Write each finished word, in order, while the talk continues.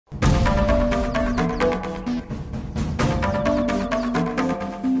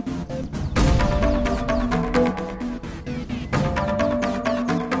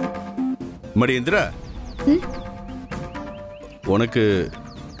மடி இந்திரா, உனக்கு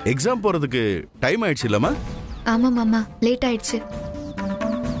எக்ஸாம் போறதுக்கு டைம் ஆயிடுச்சு இல்லம்மா? ஆமா மாமா, லேட் ஆயிடுச்சு.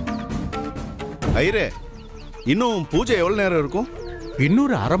 ஐரே, இன்னும் பூஜை எவ்வளவு நேரம் இருக்கும்?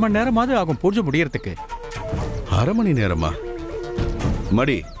 இன்னொரு அரை மணி நேரமாவது ஆகும் பூஜை முடியறதுக்கு. அரை மணி நேரமா?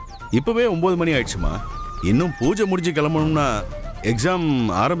 மடி, இப்பவே 9 மணி ஆயிடுச்சுமா. இன்னும் பூஜை முடிஞ்சு கிளம்பணும்னா எக்ஸாம்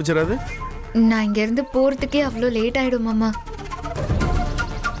ஆரம்பிச்சிடாது? நான் இங்க இருந்து போறதுக்கே அவ்வளோ லேட் ஆயிடும் மாமா.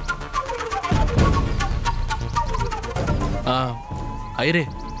 ஐரே,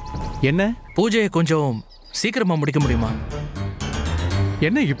 என்ன பூஜையை கொஞ்சம் சீக்கிரமா முடிக்க முடியுமா?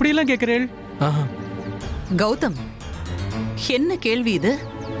 என்ன இப்படி எல்லாம் கேக்குறேள்? கௌதம், என்ன கேள்வி இது?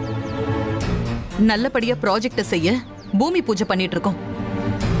 நல்லபடியா ப்ராஜெக்ட செய்ய பூமி பூஜை பண்ணிட்டு இருக்கோம்.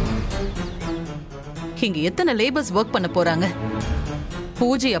 இங்க எத்தனை லேபர்ஸ் ஒர்க் பண்ண போறாங்க?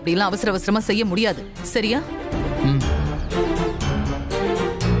 பூஜை அப்படிலாம் அவசர அவசரமா செய்ய முடியாது, சரியா?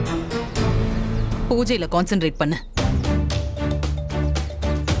 பூஜையில கான்சென்ட்ரேட் பண்ணு.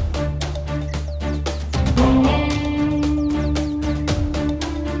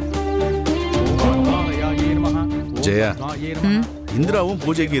 ஜெயா, இந்திராவும்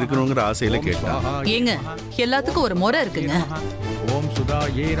பூஜைக்கு இருக்கணுங்கிற ஆசையில கேட்டா. ஏங்க, எல்லாத்துக்கும் ஒரு முறை இருக்குங்க.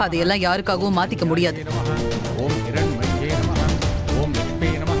 அதையெல்லாம் யாருக்காகவும் மாத்திக்க முடியாது.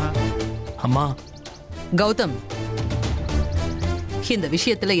 அம்மா. கௌதம், இந்த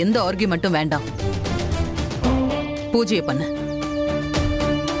விஷயத்துல எந்த ஆர்கியூமெண்ட்டும் வேண்டாம். பூஜையை பண்ணு.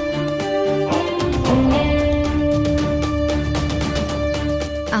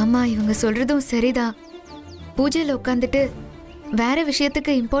 ஆமா, இவங்க சொல்றதும் சரிதான். பூஜையில உட்காந்துட்டு வேற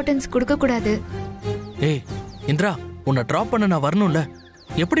விஷயத்துக்கு இம்பார்ட்டன்ஸ் கொடுக்க கூடாது. ஏய் இந்திரா, உன்னை டிராப் பண்ண நான் வரணும்ல,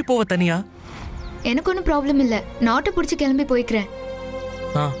 எப்படி போவ தனியா? எனக்கு ஒன்றும் ப்ராப்ளம் இல்ல, நாட்டை பிடிச்சி கிளம்பி போய்க்கிறேன்.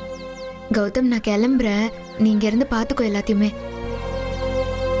 கௌதம், நான் கிளம்புறேன், நீங்க இருந்து பாத்துக்கோ எல்லாத்தையுமே.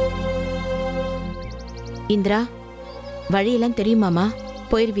 இந்திரா, வழியெல்லாம் தெரியுமாமா?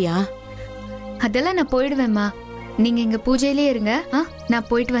 போயிருவியா? அதெல்லாம் நான் போயிடுவேம்மா. நீங்க இங்க பூஜையிலே இருங்க, நான்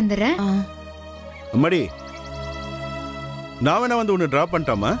போயிட்டு வந்துடுறேன். அம்மாடி, நான் வேணா வந்து உன்னை டிராப்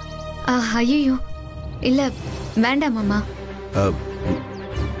பண்ணிட்டாமா? ஐயோ இல்ல, வேண்டாம் மாமா.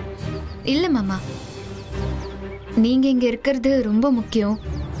 இல்ல மாமா, நீங்க இங்க இருக்கிறது ரொம்ப முக்கியம்.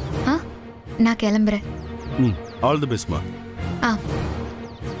 நான் கிளம்புறேன். ஆல் தி பெஸ்ட் மா.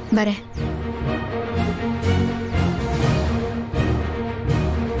 வரேன்.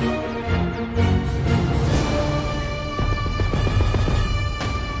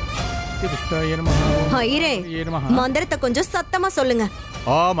 ஐரே, மந்திரத்தை கொஞ்சம் சத்தமா சொல்லுங்க.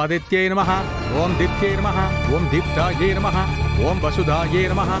 ஓம் ஆதித்யே நமஹ, ஓம் தித்யே நமஹ, ஓம் தீப்தாயே நமஹ, ஓம் வசுதாயே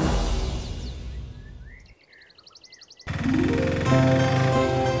நமஹ.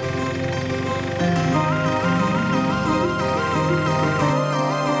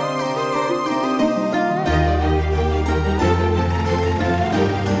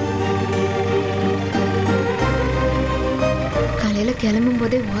 கிளம்பும்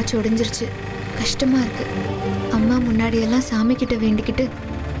போதே வாட்ச் உடைஞ்சிருச்சு. கஷ்டமா இருக்கு. அம்மா முன்னாடி எல்லாம் சாமி கிட்ட வேண்டிக்கிட்டு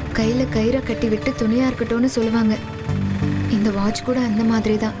கையில கயிறை கட்டி விட்டு துணியா இருக்கட்டும்னு சொல்லுவாங்க. இந்த வாட்ச் கூட அந்த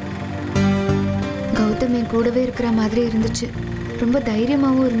மாதிரி தான். கௌதம் என் கூடவே இருக்கிற மாதிரி இருந்துச்சு. ரொம்ப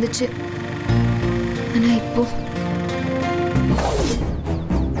தைரியமாவும் இருந்துச்சு. ஆனா இப்போ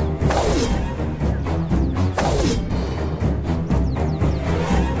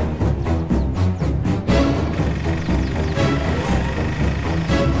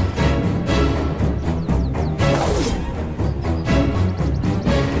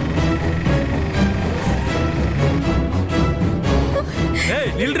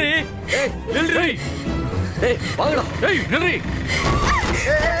வாங்கடா. ஏய் நில்றி.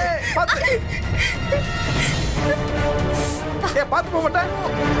 பாத்து. பாத்து போக மாட்டேன்.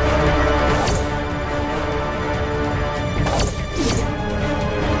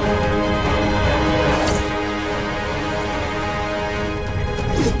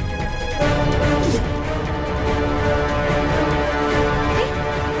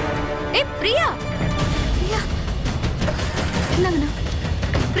 பிரியா, பிரியா, என்னங்கண்ணா?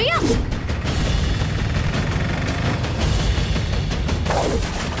 பிரியா,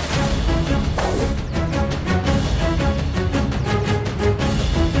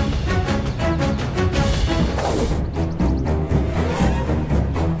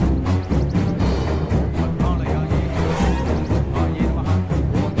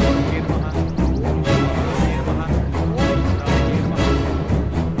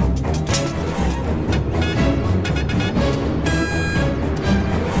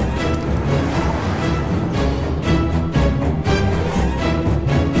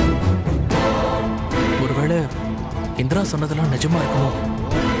 இந்திரா சொன்னதெல்லாம் நிஜமா இருக்குமோ?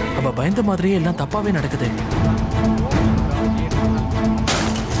 அவ பயந்த மாதிரியே எல்லாம் தப்பாவே நடக்குது.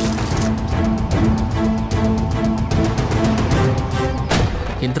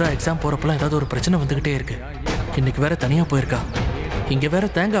 இந்திரா எக்ஸாம் போறப்பெல்லாம் ஏதாவது ஒரு பிரச்சனை வந்துகிட்டே இருக்கு. இன்னைக்கு வேற தனியா போயிருக்கா. இங்க வேற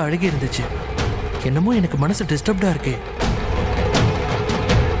தேங்காய் அழுகி இருந்துச்சு. என்னமோ எனக்கு மனசு டிஸ்டர்ப்டா இருக்கு.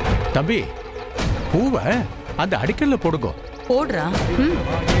 தம்பி, பூவை அந்த அடிக்கல்ல போடுங்க. போடுறா.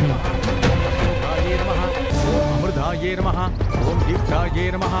 அமிர்தாயே நமஹ, ஓம் தீப்தாயே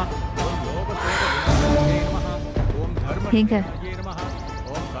நமஹ, ஏங்க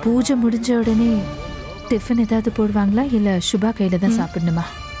பூஜை முடிஞ்ச உடனே டிஃபன் ஏதாவது போடுவாங்களா இல்ல சுபா கையில தான் சாப்பிடணுமா?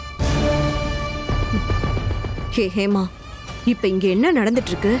 ஹே ஹேமா, இப்ப இங்க என்ன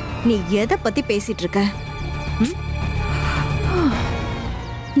நடந்துட்டு இருக்கு? நீ எதை பத்தி பேசிட்டு இருக்க?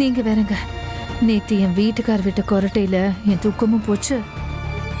 நீங்க வேறங்க, நேத்து என் வீட்டுக்கார் விட்ட கொரட்டையில என் தூக்கமும் போச்சு.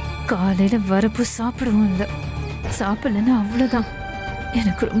 காலையில வரப்பு சாப்பிடவும் இல்லை. சாப்பிடலன்னா அவ்வளவுதான்.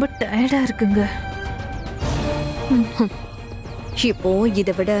 எனக்கு ரொம்ப டயர்டா இருக்குங்க. இப்போ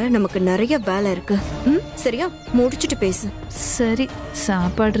இதை விட நமக்கு நிறைய வேலை இருக்கு. சரியா, முடிச்சிட்டு பேசு. சரி,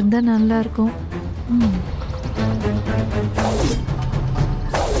 சாப்பாடு இருந்தா நல்லா இருக்கும்.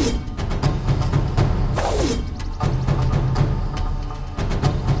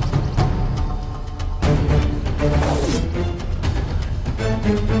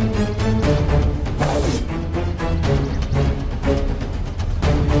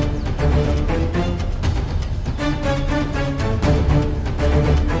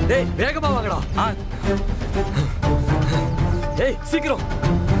 வேகமா வாங்கடா. ஏய் சீக்கிரம்.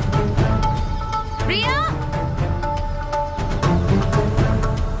 பிரியா,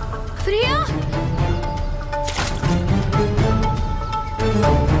 பிரியா,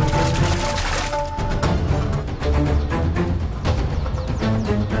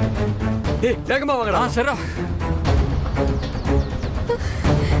 ஏய் வேகமா வாங்கடா. சரிடா.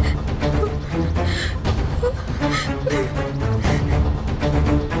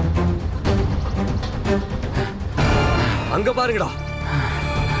 அங்க பாருங்கடா.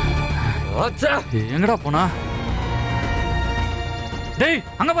 அச்சா, எங்கடா போனா? டேய்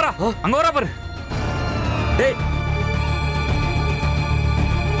அங்க பாரு, அங்க வரா பாரு. டேய்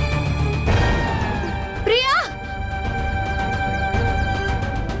பிரியா,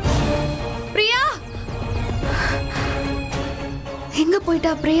 பிரியா, எங்க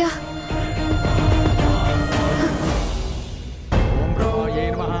போயிட்டா பிரியா?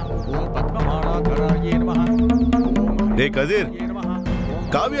 டேய் கதிர்,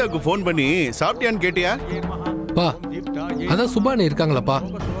 காவியாவுக்கு ஃபோன் பண்ணி சாப்பிட்டியான்னு கேட்டியா? பா, அதான் சுபானி இருக்காங்களப்பா,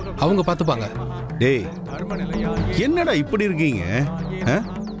 அவங்க பார்த்துப்பாங்க. டேய் என்னடா இப்படி இருக்கீங்க?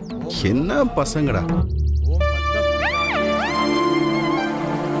 என்ன பசங்கடா?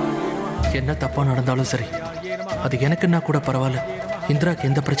 என்ன தப்பா நடந்தாலும் சரி, அது எனக்குன்னா கூட பரவாயில்ல. இந்திராக்கு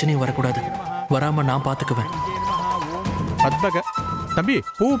எந்த பிரச்சனையும் வரக்கூடாது. வராம நான் பாத்துக்குவேன். பத்மக தம்பி,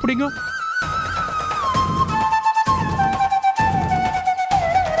 பூ பிடிங்க.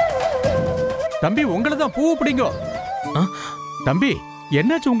 தம்பி, உங்களை தான் பூ பிடிங்க. தம்பி,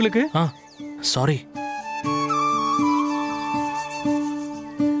 என்னாச்சு உங்களுக்கு? சாரி.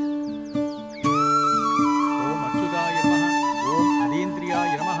 ஓம் அச்சுதாய நமஹ, ஓம்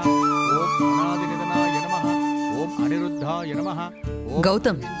அதீந்திரியாய நமஹ, ஓம் அநாதிநிதனாய நமஹ, ஓம் அனிருத்தாய நமஹ, ஓம்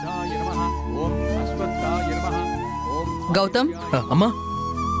கௌதம். நமஹ, ஓம் அஸ்வத்தாய நமஹ, ஓம் கௌதம். அம்மா,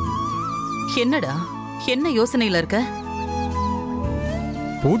 என்னடா, என்ன யோசனையில இருக்க?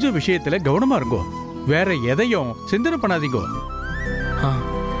 பூஜை விஷயத்துல கவனமா இருங்கோ. வேற எதையும் சிந்தனை பண்ணாதீங்கோ.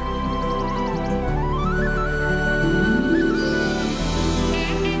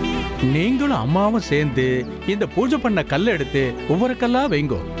 நீங்களும் அம்மாவும் சேர்ந்து இந்த பூஜை பண்ண கல்ல எடுத்து ஒவ்வொரு கல்லா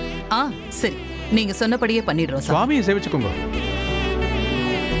வைங்கோ. சரி, நீங்க சொன்னபடியே பண்ணிடுறோம். சுவாமியை சேவிச்சுக்கோங்க.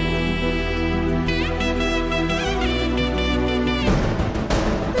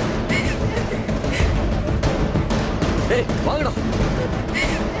 ஏய் வாங்கடா.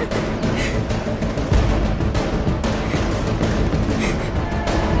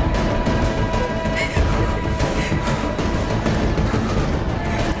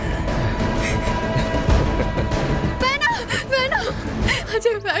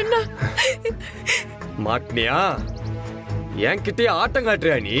 மாட்டினியா? என்கிட்டயே ஆட்டம்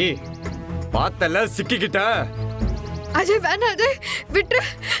காட்டுறியா நீ? பார்த்தல சிக்கிக்கிட்ட. அஜய் வேணாம், அஜய் விட்டுரு,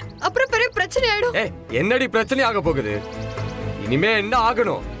 அப்புறம் பெரிய பிரச்சனை ஆயிடும். என்னடி பிரச்சனை ஆக போகுது? இனிமே என்ன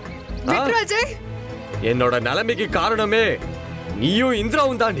ஆகணும்? விட்டுரு அஜய். என்னோட நிலைமைக்கு காரணமே நீயும்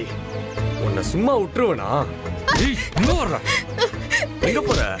இந்திராவும் தாண்டி. உன்னை சும்மா விட்டுருவனா? எங்க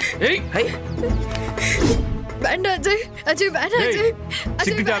போற? வேண்டாம் அஜய், அஜய் வேணாம் அஜய்.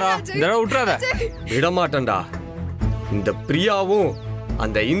 சிக்கிட்டாடா, விட மாட்டேன்டா. இந்த பிரியாவும்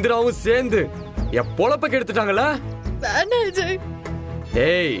அந்த இந்திராவும் சேர்ந்து என் பொழப்ப கெடுத்துட்டாங்களா?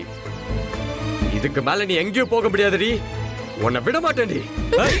 ஏய், இதுக்கு மேல நீ எங்கேயும் போக முடியாதடி. உன்னை விட மாட்டேன்டி.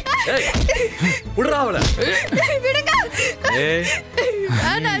 விடுறா அவள.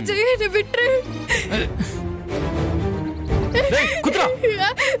 குத்ரா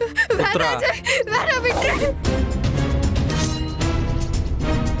குத்ரா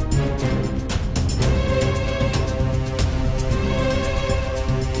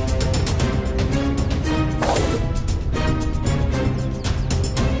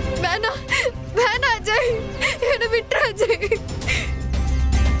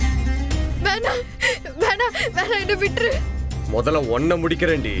முதல்ல ஒன்ன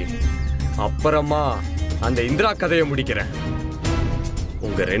முடிக்கிறேன்டி, அப்புறமா அந்த இந்திரா கதையை முடிக்கிறேன்.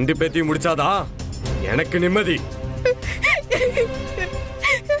 உங்க 2 பேத்தையும் முடிச்சாதான் எனக்கு நிம்மதி.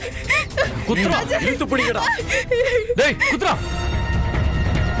 குத்ரா இழுத்து பிடிக்கடா. டேய் குத்ரா.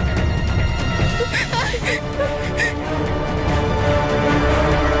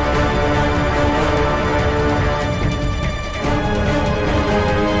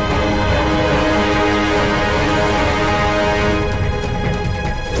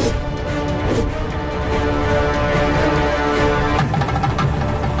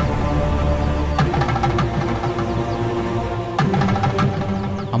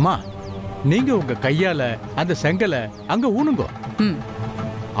 அம்மா, நீங்க உங்க கையால அந்த செங்கலை அங்க ஊனுங்க.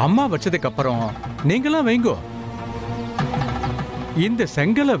 அம்மா வச்சதுக்கு அப்புறம் நீங்களாம் வைங்கோ. இந்த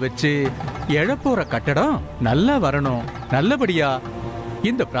செங்கலை வச்சு எழப்போற கட்டடம் நல்லா வரணும், நல்லபடியா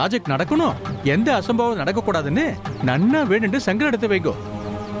இந்த ப்ராஜெக்ட் நடக்கணும், எந்த அசம்பாவம் நடக்க கூடாதுன்னு நன்னா வேணுண்டு செங்கல் எடுத்து வைங்கோ.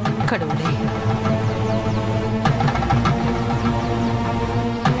 கடவுளே,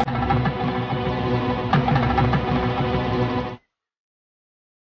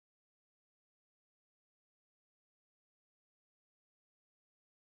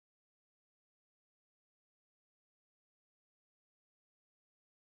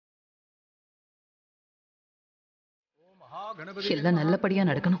 எல்லாம் நல்லபடியா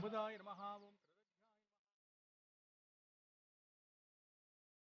நடக்கணும்.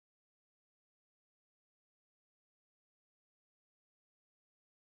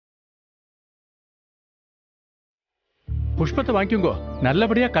 புஷ்பத்தை வாங்கிக்கோங்க,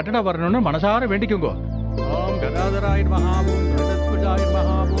 நல்லபடியா கட்டடம் வரணும்னு மனசார வேண்டிக்கோங்க. ஓம் கதாதராய நமஹ, ஓம் கணபதியாய நமஹ,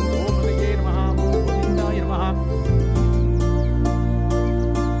 ஓம் கோமதியே நமஹ, ஓம் கோவிந்தாய நமஹ.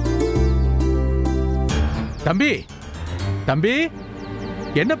 தம்பி தம்பி,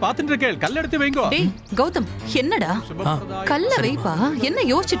 என்ன பாத்துட்டு இருக்க? கல் எடுத்து வைங்கோ. டேய் கௌதம், என்னடா கல்ல வைப்பா, என்ன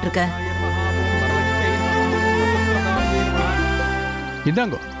யோசிச்சுட்டு இருக்க?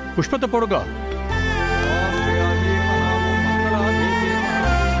 இந்தாங்கோ புஷ்பத்தை போடுங்க.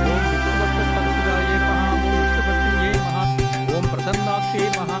 ஓம் பிரசன்னாட்சே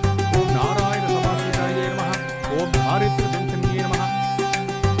நமஹ, ஓம் நாராயண சமாசிதாயே நமஹ, ஓம் தாரித்ர தம்சன்யே நமஹ.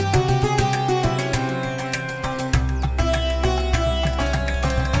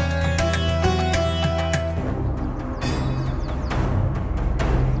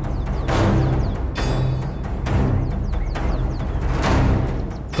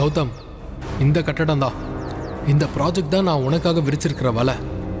 கௌதம், இந்த கட்டடம் தான், இந்த ப்ராஜெக்ட் தான் நான் உனக்காக விரிச்சிருக்கிற வலை.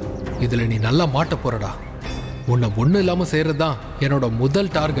 இதில் நீ நல்லா மாட்ட போறடா. உன்னை ஒன்றும் இல்லாமல் செய்கிறது தான் என்னோட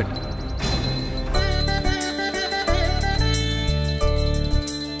முதல் டார்கெட்.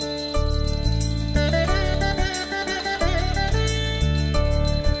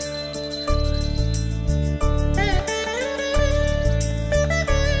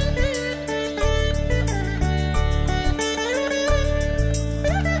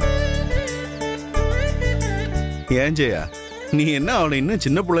 ஏன் ஜெயா, நீ என்ன அவளை இன்னும்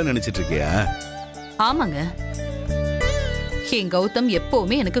சின்ன புள்ள நினைச்சிட்டு இருக்கியா? ஆமாங்க, என் கௌதம்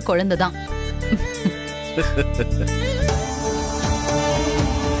எப்பவுமே எனக்கு குழந்தைதான்.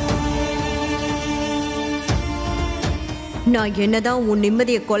 நான் என்னதான் உன்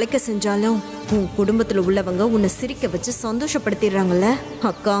நிம்மதியை கொலைக்க செஞ்சாலும் உன் குடும்பத்துல உள்ளவங்க உன்னை சிரிக்க வச்சு சந்தோஷப்படுத்திடுறாங்கல்ல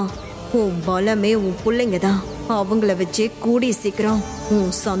அக்கா. உன் பலமே உன் பிள்ளைங்க தான். அவங்கள வச்சே கூடிய சீக்கிரம்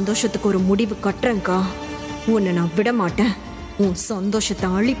உன் சந்தோஷத்துக்கு ஒரு முடிவு கட்டுறேன்க்கா. உன்னை நான் விட மாட்டேன், உன் சந்தோஷத்தை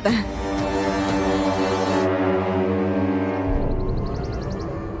அழிப்பேன்.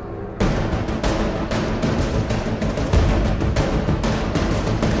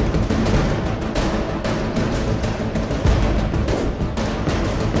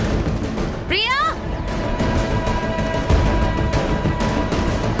 பிரியா,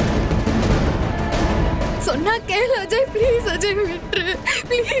 சொன்னா கேளு அஜய், ப்ளீஸ் அஜய் விட்டுரு,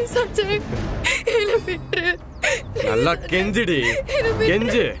 ப்ளீஸ் அஜய் என்ன விட்டுரு. நல்லா கெஞ்சிடி,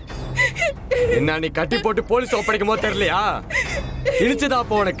 கெஞ்சு. என்ன நீ கட்டி போட்டு போலீஸ் ஒப்படைக்குமோ தெரியலையா? இடிச்சதா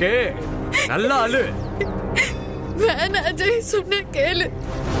அப்போ உனக்கு நல்லா அழு. வேணா அஜய், சொன்ன கேளு,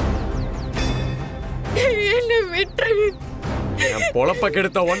 என்ன விட்டுரு. என் பொழப்ப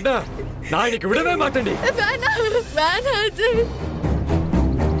கெடுத்த ஒண்ட நான் இன்னைக்கு விடவே மாட்டேன்டி. வேணா வேணா அஜய்.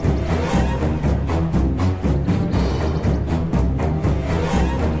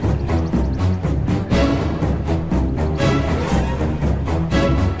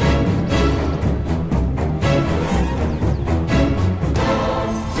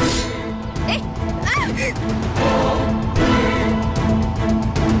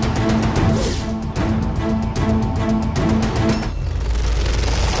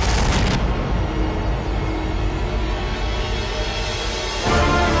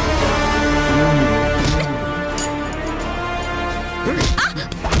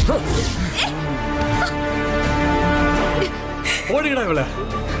 ஓடிடா இவள.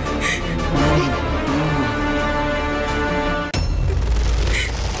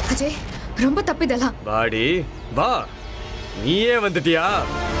 அஜய், ரொம்ப தப்பிதெல்லாம். வாடி வா, நீயே வந்துட்டியா?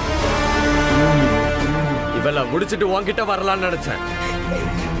 இவள முடிச்சிட்டு உன்கிட்ட வரலான்னு நினைச்சேன்.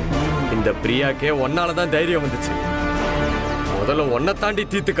 இந்த பிரியாக்கே ஒன்னாலதான் தைரியம் வந்துச்சு. முதல்ல ஒன்ன தாண்டி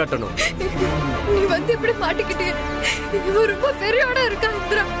தீத்து கட்டணும். நீ வந்து இப்படி மாட்டிக்கிட்டே, இவ ரொம்ப பெரியோட இருக்கா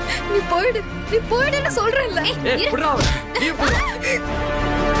இந்திரா. நீ போயிடுன்னு சொல்றேன்ல.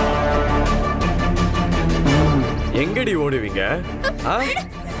 எங்கடி ஓடுவீங்க?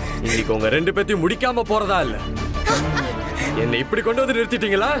 இன்னைக்கு உங்க ரெண்டு பேத்தையும் முடிக்காம போறதா இல்ல? என்ன இப்படி கொண்டு வந்து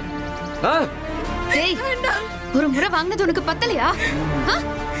நிறுத்திட்டீங்களா? ஒரு முறை வாங்கினது உனக்கு பத்தலையா?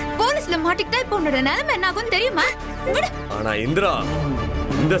 போலீஸ்ல மாட்டிக்கிட்டா இப்ப உன்னோட நிலைமை என்ன ஆகும் தெரியுமா? ஆனா இந்திரா,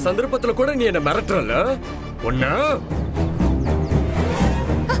 இந்த சந்தர்ப்பத்துல கூட நீ என்ன மிரட்டுறல. ஒண்ணு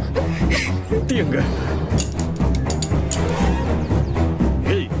எங்க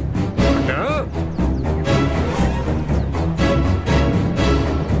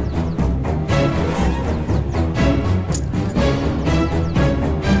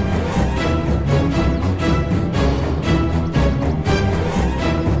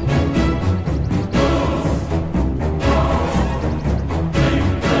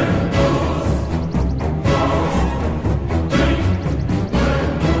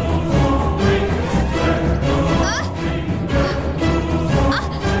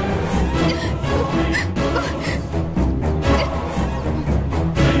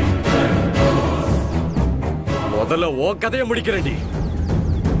முதல்ல ஓ கதையை முடிக்கிறேன்டி.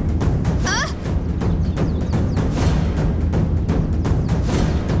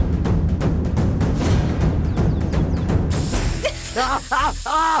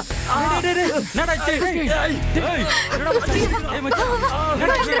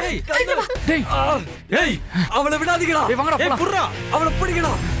 அவளை விடாதீங்களா? அவளை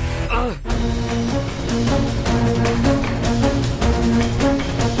பிடிக்கணும்.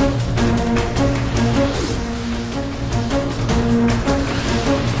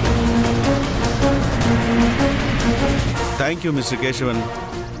 தேங்க்யூ மிஸ்டர் கேசவன்,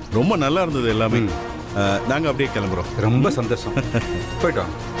 ரொம்ப நல்லா இருந்தது எல்லாமே. நாங்க அப்படியே கிளம்புறோம். ரொம்ப சந்தோஷம். போயிட்டு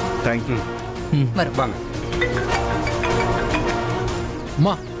வாங்க. தேங்க்யூ. வாங்க.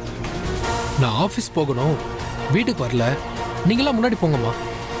 அம்மா, நான் ஆபீஸ் போகணும், வீட்டுக்கு வரல. நீங்களாம் முன்னாடி போங்கம்மா.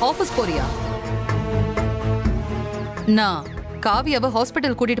 ஆபீஸ் போறியா? நான் காவியாவை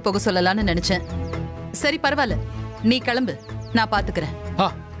ஹாஸ்பிட்டல் கூட்டிட்டு போக சொல்லலாம்னு நினைச்சேன். சரி பரவாயில்ல, நீ கிளம்பு, நான் பாத்துக்கிறேன்.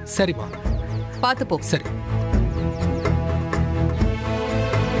 சரிம்மா, பாத்து போ. சரி.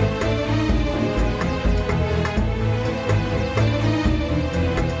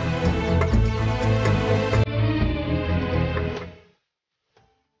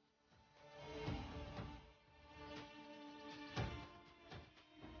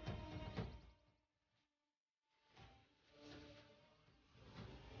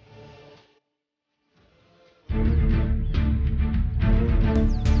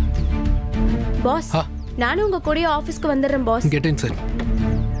 பாஸ், நானும் உங்க கூடயே ஆபீஸ்க்கு வந்துடுறேன் பாஸ். Getting sir.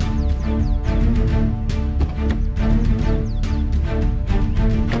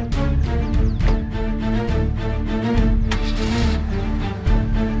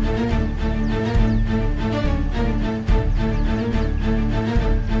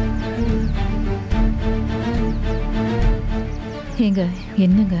 ஏங்க,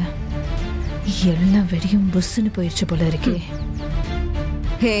 என்னங்க எல்லாம் வெடியும் புஸ்ஸுன்னு போயிடுச்சு போல இருக்கே.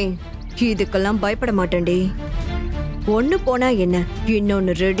 ஹே, இதுக்கெல்லாம் பயப்பட மாட்டேன்டி. ஒண்ணு போனா என்ன,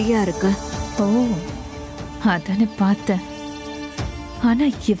 இன்னொன்னு ரெடியா இருக்கு. ஓ, அதானே பார்த்தேன். ஆனா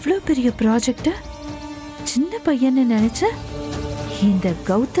இவ்ளோ பெரிய ப்ராஜெக்ட் சின்ன பையன்னு நினைச்ச இந்த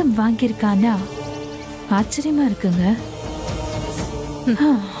கௌதம் வாங்கியிருக்கானா ஆச்சரியமா இருக்குங்க.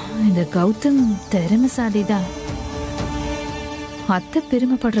 இந்த கௌதம் திறமைசாலிதான். அத்தை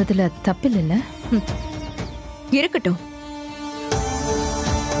பெருமைப்படுறதுல தப்பில்லைல்ல? இருக்கட்டும்.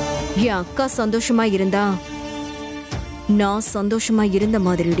 என் அக்கா சந்தோஷமா இருந்தா நான் சந்தோஷமா இருந்த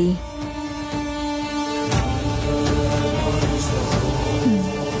மாதிரிடி.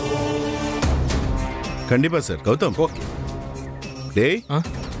 கண்டிப்பா சார். கௌதம், ஓகே. டேய்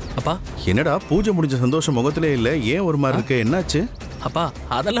அப்பா. என்னடா பூஜை முடிஞ்ச சந்தோஷம் முகத்திலே இல்ல, ஏன் ஒரு மாதிரி இருக்கு? என்னாச்சு? அப்பா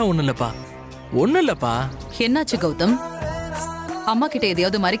அதெல்லாம் ஒண்ணும் இல்லப்பா. ஒண்ணும் இல்லப்பா. என்னாச்சு கௌதம்? அம்மா கிட்ட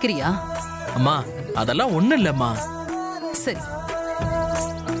எதையாவது மறைக்கிறியா? அம்மா அதெல்லாம் ஒண்ணும் இல்லம்மா. சரி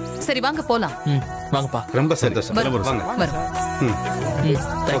சரி வாங்க போலாம். வாங்கப்பா. ரொம்ப சந்தோஷம். வரும் வாங்க. வரும்.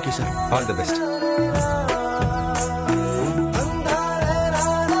 Thank you sir. All the best.